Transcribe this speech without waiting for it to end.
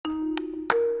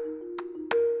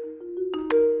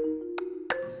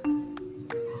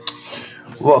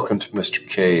Welcome to Mr.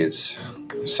 K's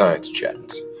Science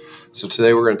Chats. So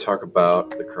today we're going to talk about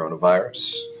the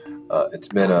coronavirus. It's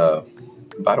been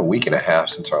about a week and a half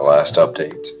since our last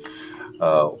update.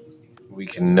 We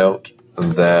can note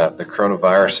that the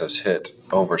coronavirus has hit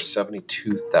over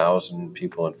 72,000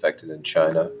 people infected in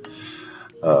China.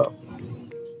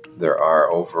 There are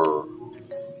over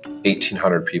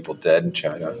 1,800 people dead in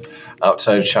China.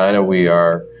 Outside of China, we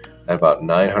are at about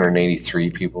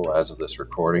 983 people as of this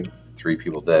recording. 3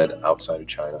 people dead outside of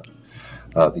China.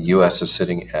 The U.S. is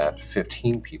sitting at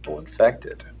 15 people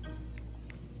infected.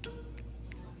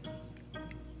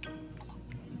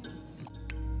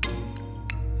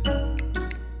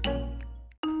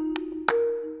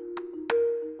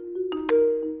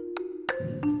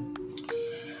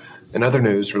 In other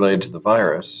news related to the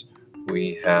virus,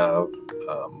 we have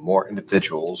more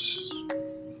individuals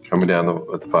coming down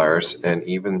with the virus, and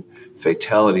even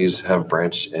fatalities have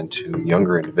branched into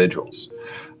younger individuals.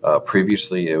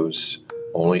 Previously, it was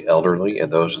only elderly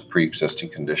and those with pre-existing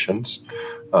conditions.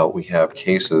 We have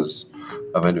cases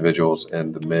of individuals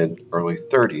in the mid-early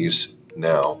 30s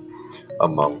now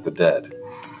among the dead.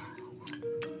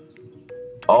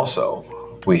 Also,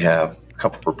 we have a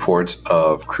couple of reports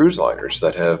of cruise liners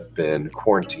that have been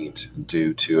quarantined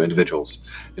due to individuals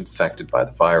infected by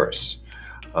the virus.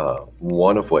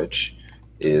 One of which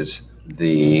is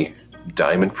the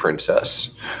Diamond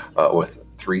Princess with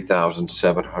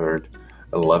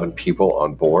 3,711 people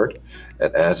on board.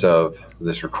 And as of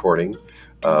this recording,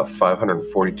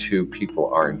 542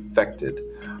 people are infected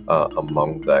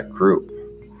among that group.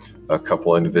 A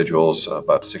couple individuals,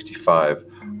 about 65,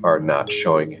 are not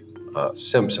showing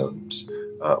symptoms,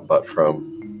 but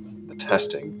from the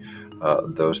testing,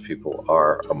 those people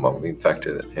are among the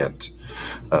infected and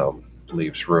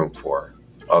leaves room for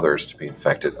others to be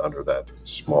infected under that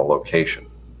small location.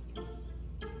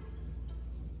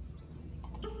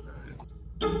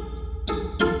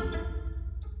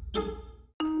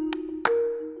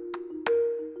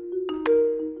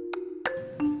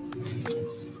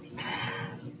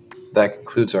 That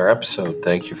concludes our episode.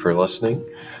 Thank you for listening,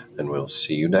 and we'll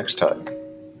see you next time.